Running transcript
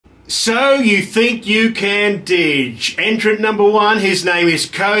So you think you can Didge. Entrant number one, his name is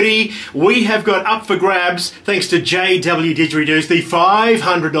Cody. We have got up for grabs, thanks to JW Didgeridoos, the $500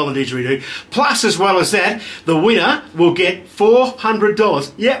 Didgeridoo. Plus, as well as that, the winner will get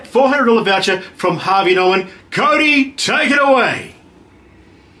 $400. Yep, $400 voucher from Harvey Norman. Cody, take it away.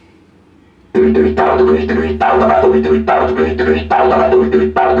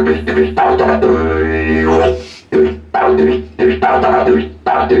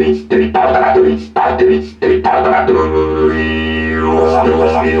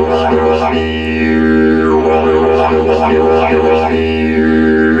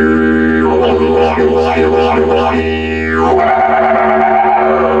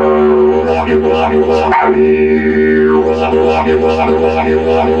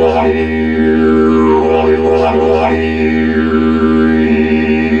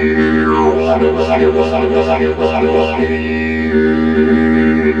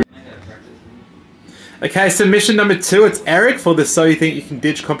 Okay, submission number 2, it's Eric for the So You Think You Can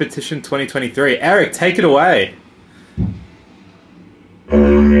Didge Competition 2023. Eric, take it away.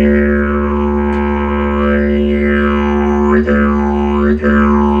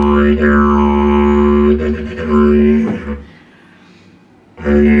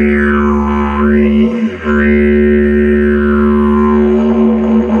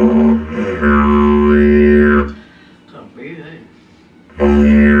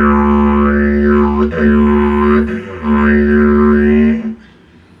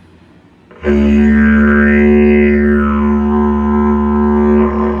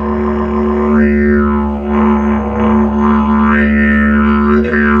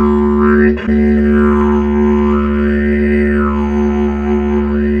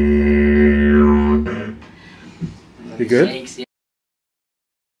 You good? Thanks, yeah.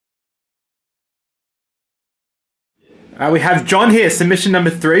 We have John here, submission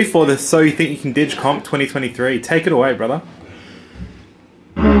number 3 for the So You Think You Can Didge Comp 2023. Take it away, brother.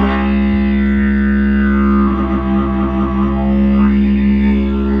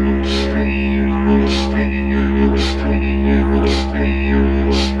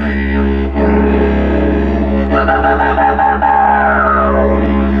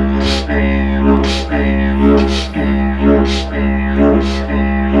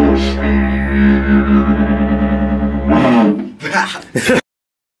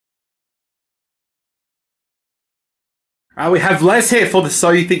 We have Les here for the So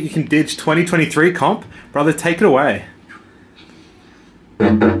You Think You Can Didge 2023 comp. Brother, take it away.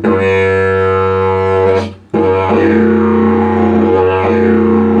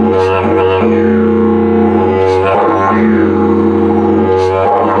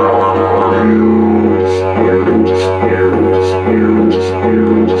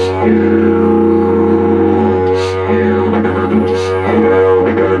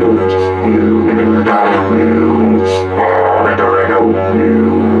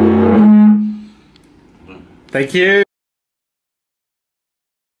 Thank you.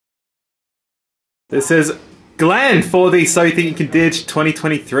 This is Glenn for the So You Think You Can Didge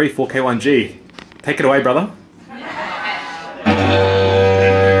 2023 4K1G. Take it away, brother.